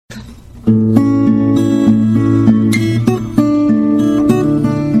Welcome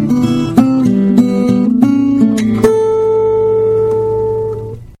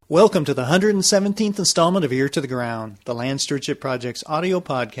to the 117th installment of Ear to the Ground, the Land Stewardship Project's audio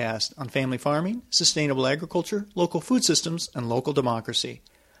podcast on family farming, sustainable agriculture, local food systems, and local democracy.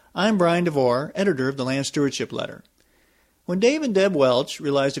 I'm Brian DeVore, editor of the Land Stewardship Letter. When Dave and Deb Welch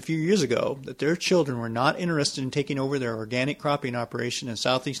realized a few years ago that their children were not interested in taking over their organic cropping operation in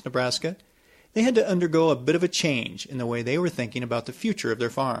southeast Nebraska, they had to undergo a bit of a change in the way they were thinking about the future of their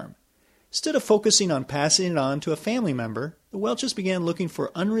farm. Instead of focusing on passing it on to a family member, the Welches began looking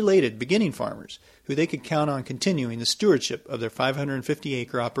for unrelated beginning farmers who they could count on continuing the stewardship of their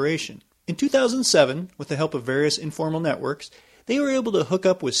 550-acre operation. In 2007, with the help of various informal networks, they were able to hook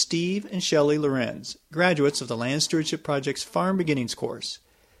up with Steve and Shelley Lorenz, graduates of the Land Stewardship Project's Farm Beginnings course.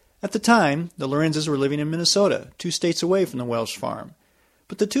 At the time, the Lorenzes were living in Minnesota, 2 states away from the Welch farm.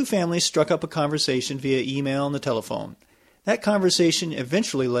 But the two families struck up a conversation via email and the telephone. That conversation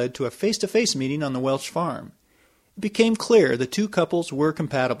eventually led to a face-to-face meeting on the Welch farm. It became clear the two couples were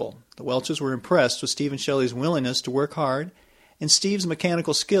compatible. The Welches were impressed with Steve and Shelley's willingness to work hard and Steve's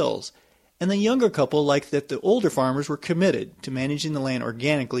mechanical skills, and the younger couple liked that the older farmers were committed to managing the land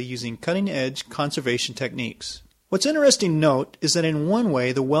organically using cutting-edge conservation techniques. What's interesting to note is that in one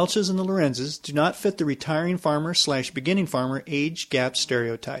way the Welches and the Lorenzes do not fit the retiring farmer/beginning farmer age gap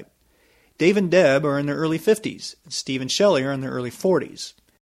stereotype. Dave and Deb are in their early 50s, and Steve and Shelley are in their early 40s.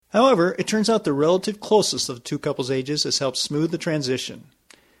 However, it turns out the relative closest of the two couples' ages has helped smooth the transition.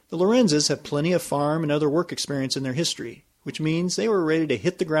 The Lorenzes have plenty of farm and other work experience in their history, which means they were ready to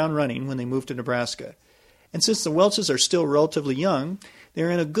hit the ground running when they moved to Nebraska. And since the Welches are still relatively young, they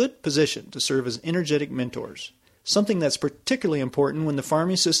are in a good position to serve as energetic mentors, something that's particularly important when the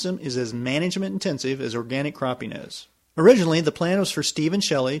farming system is as management-intensive as organic cropping is. Originally, the plan was for Steve and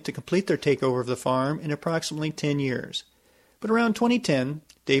Shelley to complete their takeover of the farm in approximately 10 years. But around 2010,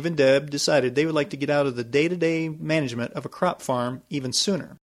 Dave and Deb decided they would like to get out of the day-to-day management of a crop farm even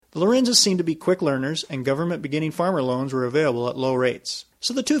sooner. The Lorenzes seemed to be quick learners, and government beginning farmer loans were available at low rates.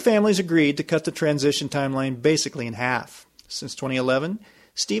 So the two families agreed to cut the transition timeline basically in half. Since 2011,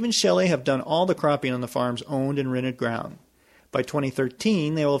 Steve and Shelley have done all the cropping on the farm's owned and rented ground. By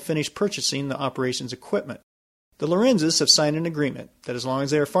 2013, they will have finished purchasing the operation's equipment. The Lorenzes have signed an agreement that as long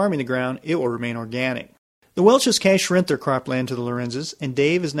as they are farming the ground, it will remain organic. The Welches cash rent their cropland to the Lorenzes, and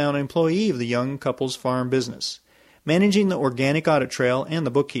Dave is now an employee of the young couple's farm business, managing the organic audit trail and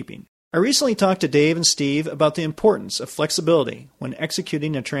the bookkeeping. I recently talked to Dave and Steve about the importance of flexibility when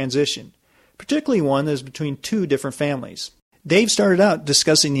executing a transition, particularly one that is between two different families. Dave started out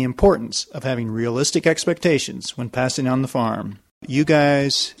discussing the importance of having realistic expectations when passing on the farm. You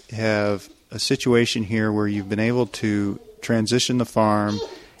guys have a situation here where you've been able to transition the farm,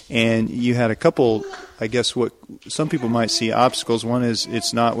 and you had a couple, I guess what some people might see obstacles. One is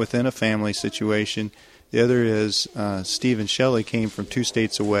it's not within a family situation. The other is Steve and Shelley came from 2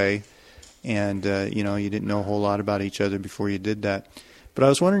 states away, and you didn't know a whole lot about each other before you did that. But I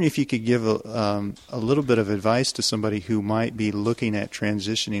was wondering if you could give a little bit of advice to somebody who might be looking at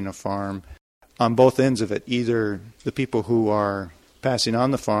transitioning a farm on both ends of it, either the people who are passing on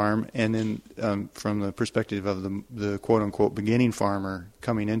the farm, and then from the perspective of the quote-unquote beginning farmer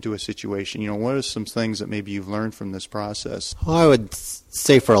coming into a situation. What are some things that maybe you've learned from this process? Well, I would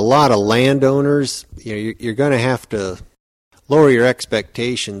say for a lot of landowners, you're going to have to lower your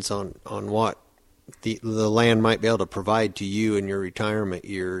expectations on what the land might be able to provide to you in your retirement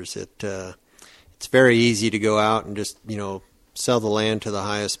years. It's very easy to go out and just, sell the land to the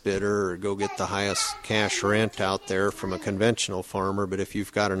highest bidder or go get the highest cash rent out there from a conventional farmer. But if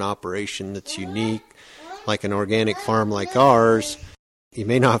you've got an operation that's unique, like an organic farm like ours, you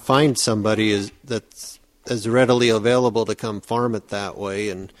may not find somebody that's as readily available to come farm it that way.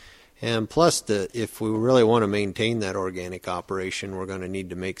 And plus, if we really want to maintain that organic operation, we're going to need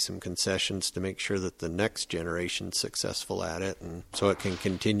to make some concessions to make sure that the next generation's successful at it, and so it can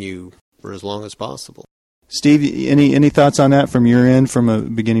continue for as long as possible. Steve, any thoughts on that from your end, from a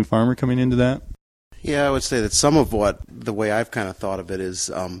beginning farmer coming into that? Yeah, I would say that some of the way I've kind of thought of it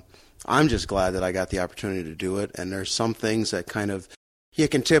is I'm just glad that I got the opportunity to do it, and there's some things that kind of you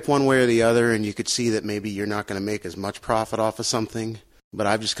can tip one way or the other, and you could see that maybe you're not going to make as much profit off of something, but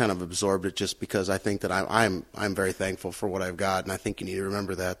I've just kind of absorbed it just because I think that I'm very thankful for what I've got, and I think you need to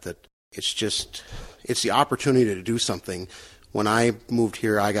remember that it's the opportunity to do something. When I moved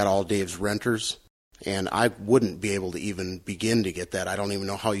here, I got all Dave's renters, and I wouldn't be able to even begin to get that. I don't even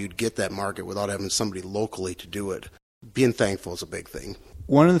know how you'd get that market without having somebody locally to do it. Being thankful is a big thing.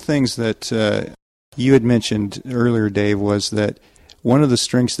 One of the things that you had mentioned earlier, Dave, was that one of the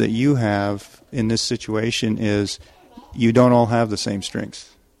strengths that you have in this situation is you don't all have the same strengths.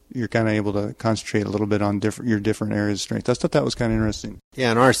 You're kind of able to concentrate a little bit on your different areas of strength. I thought that was kind of interesting.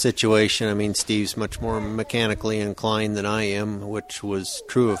 Yeah, in our situation, I mean, Steve's much more mechanically inclined than I am, which was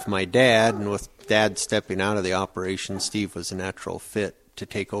true of my dad. And with Dad stepping out of the operation, Steve was a natural fit to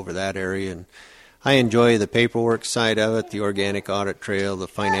take over that area. And I enjoy the paperwork side of it, the organic audit trail, the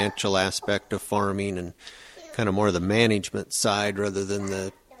financial aspect of farming, and kind of more the management side rather than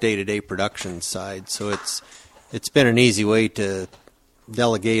the day-to-day production side. So it's been an easy way to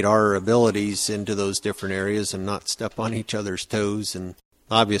delegate our abilities into those different areas and not step on each other's toes. And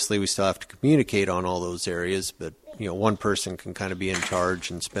obviously we still have to communicate on all those areas, but one person can kind of be in charge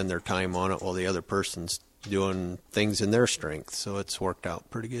and spend their time on it while the other person's doing things in their strength. So it's worked out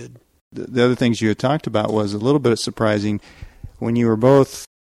pretty good. The other things you had talked about was a little bit surprising when you were both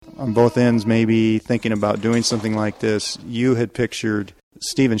on both ends maybe thinking about doing something like this. You had pictured,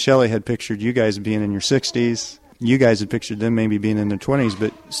 Steve and Shelley had pictured you guys being in your 60s. You guys had pictured them maybe being in their 20s.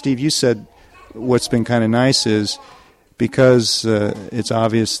 But, Steve, you said what's been kind of nice is because it's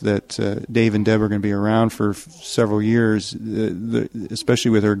obvious that Dave and Deb are going to be around for several years, especially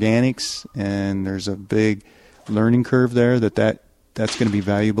with organics, and there's a big learning curve there, that's going to be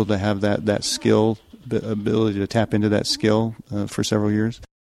valuable to have that skill, the ability to tap into that skill for several years.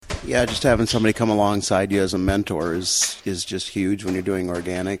 Yeah, just having somebody come alongside you as a mentor is just huge when you're doing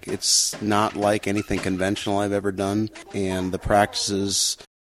organic. It's not like anything conventional I've ever done, and the practices,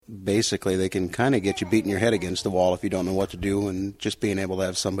 basically, they can kind of get you beating your head against the wall if you don't know what to do, and just being able to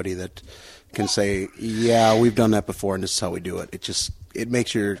have somebody that can say, yeah, we've done that before and this is how we do it. It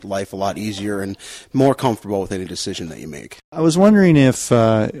makes your life a lot easier and more comfortable with any decision that you make. I was wondering if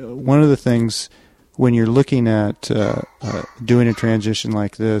one of the things when you're looking at doing a transition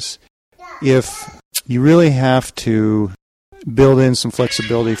like this, if you really have to build in some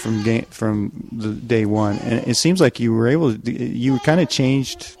flexibility from the day one, and it seems like you kind of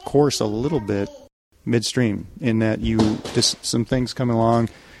changed course a little bit midstream in that you just some things come along,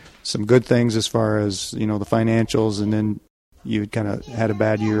 some good things as far as the financials, and then you kind of had a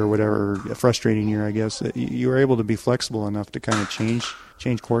bad year or whatever, a frustrating year, I guess. You were able to be flexible enough to kind of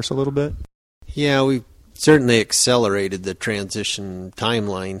change course a little bit. Yeah, we certainly accelerated the transition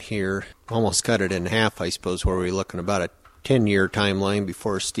timeline here. Almost cut it in half, I suppose, where we're looking about a 10-year timeline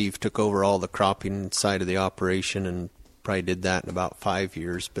before Steve took over all the cropping side of the operation, and probably did that in about 5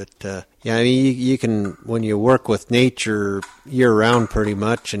 years. But, yeah, I mean, you can, when you work with nature year-round pretty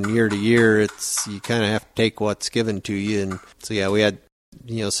much and year to year, you kind of have to take what's given to you. And so, yeah, we had,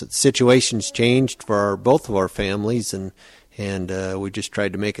 situations changed for both of our families, and we just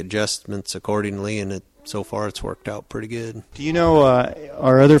tried to make adjustments accordingly, and so far it's worked out pretty good. Do you know,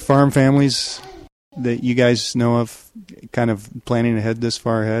 are other farm families that you guys know of kind of planning ahead this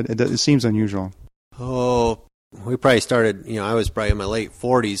far ahead? It seems unusual. Oh, we probably started, I was probably in my late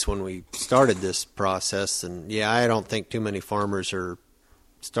 40s when we started this process, and yeah, I don't think too many farmers are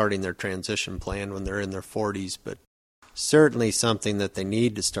starting their transition plan when they're in their 40s, but certainly something that they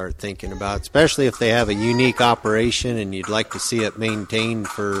need to start thinking about, especially if they have a unique operation and you'd like to see it maintained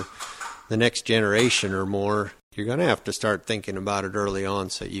for the next generation or more. You're going to have to start thinking about it early on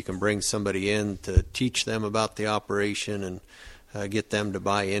so that you can bring somebody in to teach them about the operation and get them to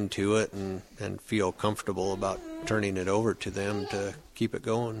buy into it and feel comfortable about turning it over to them to keep it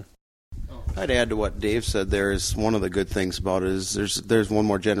going. I'd add to what Dave said. There's one of the good things about it is there's one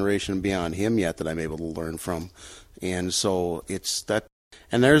more generation beyond him yet that I'm able to learn from. And so it's that,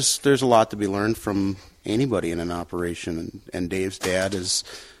 and there's a lot to be learned from anybody in an operation. And Dave's dad has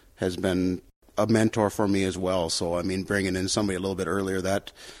been a mentor for me as well. So I mean, bringing in somebody a little bit earlier,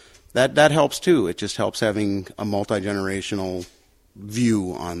 that helps too. It just helps having a multi-generational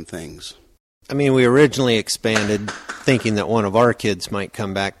view on things. I mean, we originally expanded thinking that one of our kids might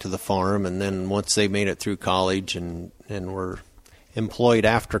come back to the farm, and then once they made it through college and were employed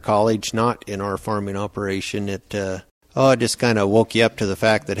after college, not in our farming operation, it just kind of woke you up to the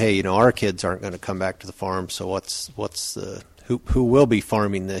fact that, hey, our kids aren't going to come back to the farm, so who will be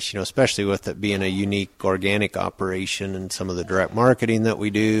farming this, especially with it being a unique organic operation and some of the direct marketing that we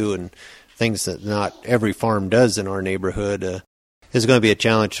do and things that not every farm does in our neighborhood. Is going to be a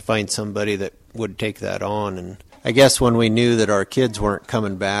challenge to find somebody that would take that on. And I guess when we knew that our kids weren't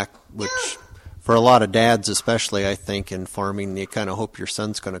coming back, which for a lot of dads especially, I think, in farming, you kind of hope your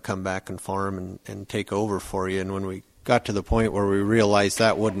son's going to come back and farm and take over for you. And when we got to the point where we realized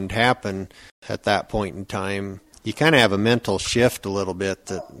that wouldn't happen at that point in time, you kind of have a mental shift a little bit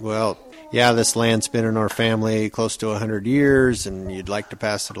that, well, yeah, this land's been in our family close to 100 years, and you'd like to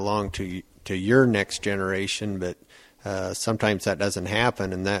pass it along to your next generation, but sometimes that doesn't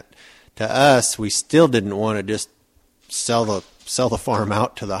happen, and that to us, we still didn't want to just sell the farm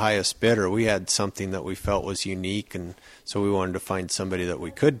out to the highest bidder. We had something that we felt was unique, and so we wanted to find somebody that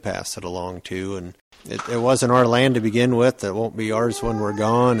we could pass it along to. And it wasn't our land to begin with. It won't be ours when we're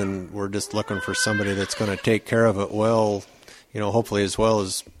gone, and we're just looking for somebody that's going to take care of it well, hopefully as well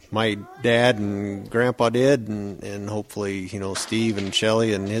as my dad and grandpa did, and hopefully, Steve and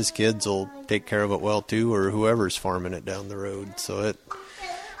Shelley and his kids will take care of it well too, or whoever's farming it down the road. So it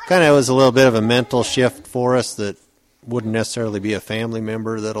kind of was a little bit of a mental shift for us that wouldn't necessarily be a family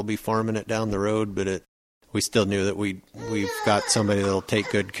member that'll be farming it down the road, but we still knew that we've got somebody that'll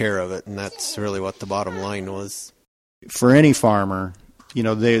take good care of it, and that's really what the bottom line was. For any farmer,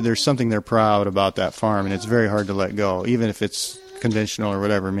 there's something they're proud about that farm, and it's very hard to let go, even if it's conventional or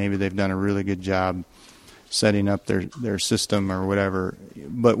whatever. Maybe they've done a really good job setting up their system or whatever.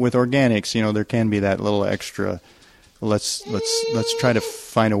 But with organics, there can be that little extra. Let's try to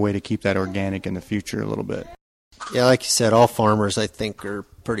find a way to keep that organic in the future a little bit. Yeah, like you said, all farmers, I think, are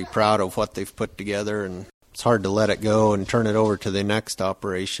pretty proud of what they've put together, and it's hard to let it go and turn it over to the next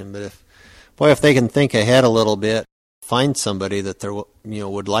operation. But if they can think ahead a little bit, find somebody that they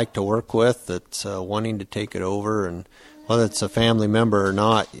would like to work with that's wanting to take it over, and whether it's a family member or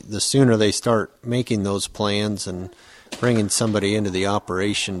not, the sooner they start making those plans and bringing somebody into the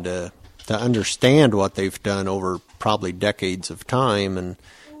operation to understand what they've done over probably decades of time, and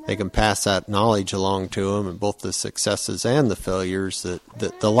they can pass that knowledge along to them, and both the successes and the failures,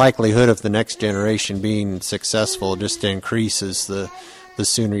 that the likelihood of the next generation being successful just increases the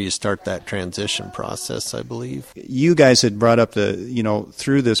sooner you start that transition process, I believe. You guys had brought up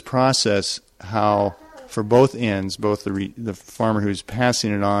through this process how for both ends, both the farmer who's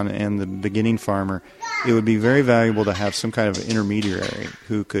passing it on and the beginning farmer, it would be very valuable to have some kind of intermediary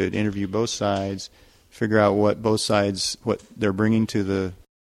who could interview both sides, figure out what they're bringing to the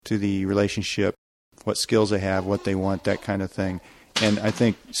relationship, what skills they have, what they want, that kind of thing. And I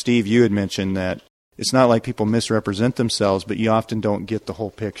think, Steve, you had mentioned that it's not like people misrepresent themselves, but you often don't get the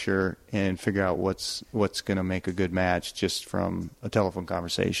whole picture and figure out what's going to make a good match just from a telephone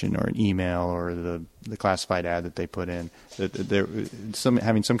conversation or an email or the classified ad that they put in.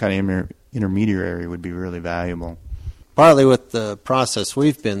 Having some kind of intermediary would be really valuable. Partly with the process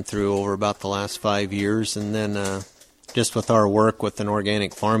we've been through over about the last 5 years, and then just with our work with an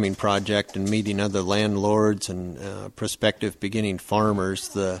organic farming project and meeting other landlords and prospective beginning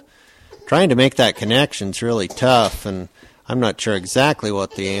farmers, trying to make that connection is really tough, and I'm not sure exactly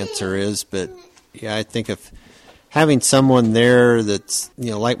what the answer is, but yeah, I think if having someone there that's,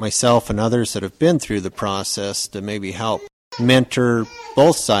 like myself and others that have been through the process to maybe help mentor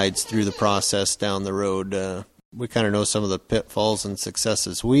both sides through the process down the road, we kind of know some of the pitfalls and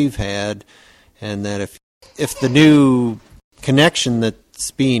successes we've had, and that if the new connection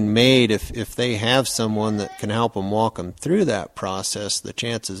that's being made, if they have someone that can help them walk them through that process, the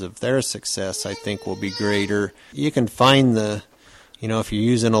chances of their success, I think, will be greater. You can find if you're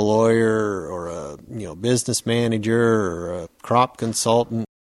using a lawyer or a business manager or a crop consultant,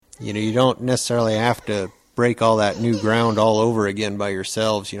 you don't necessarily have to break all that new ground all over again by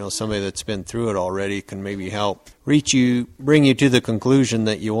yourselves. Somebody that's been through it already can maybe help bring you to the conclusion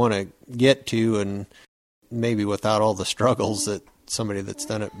that you want to get to, and maybe without all the struggles that somebody that's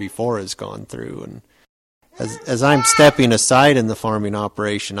done it before has gone through. And as I'm stepping aside in the farming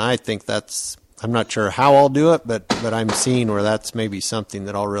operation, I think I'm not sure how I'll do it, but I'm seeing where that's maybe something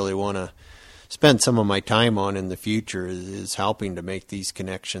that I'll really want to spend some of my time on in the future, is helping to make these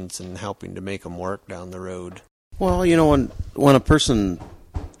connections and helping to make them work down the road. Well, when a person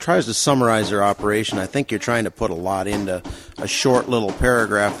tries to summarize their operation, I think you're trying to put a lot into a short little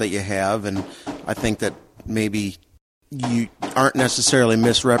paragraph that you have, and I think that maybe you aren't necessarily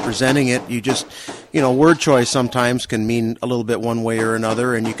misrepresenting it. You just, word choice sometimes can mean a little bit one way or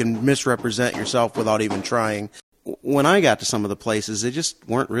another, and you can misrepresent yourself without even trying. When I got to some of the places, they just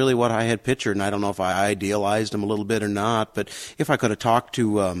weren't really what I had pictured, and I don't know if I idealized them a little bit or not, but if I could have talked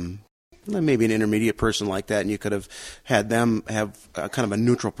to maybe an intermediate person like that, and you could have had them have kind of a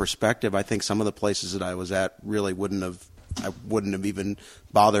neutral perspective, I think some of the places that I was at really I wouldn't have even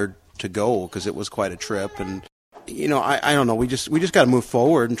bothered to go, because it was quite a trip. And I don't know, we just got to move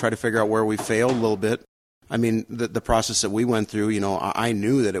forward and try to figure out where we failed a little bit. I mean, the process that we went through, I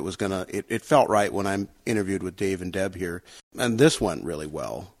knew that it felt right when I interviewed with Dave and Deb here, and this went really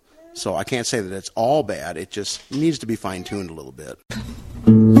well. So I can't say that it's all bad. It just needs to be fine-tuned a little bit.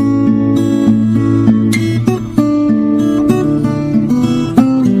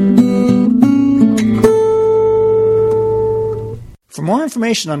 For more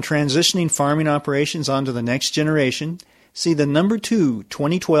information on transitioning farming operations onto the next generation, see the number 2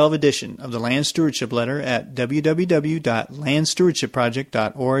 2012 edition of the Land Stewardship Letter at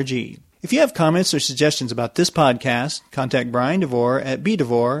www.landstewardshipproject.org. If you have comments or suggestions about this podcast, contact Brian DeVore at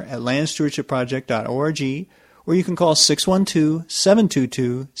bdevore@landstewardshipproject.org, or you can call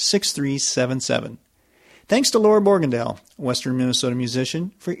 612-722-6377. Thanks to Laura Borgendale, a Western Minnesota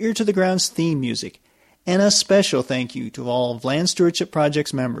musician, for Ear to the Ground's theme music. And a special thank you to all of Land Stewardship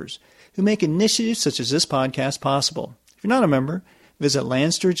Project's members who make initiatives such as this podcast possible. If you're not a member, visit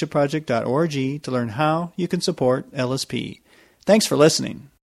landstewardshipproject.org to learn how you can support LSP. Thanks for listening.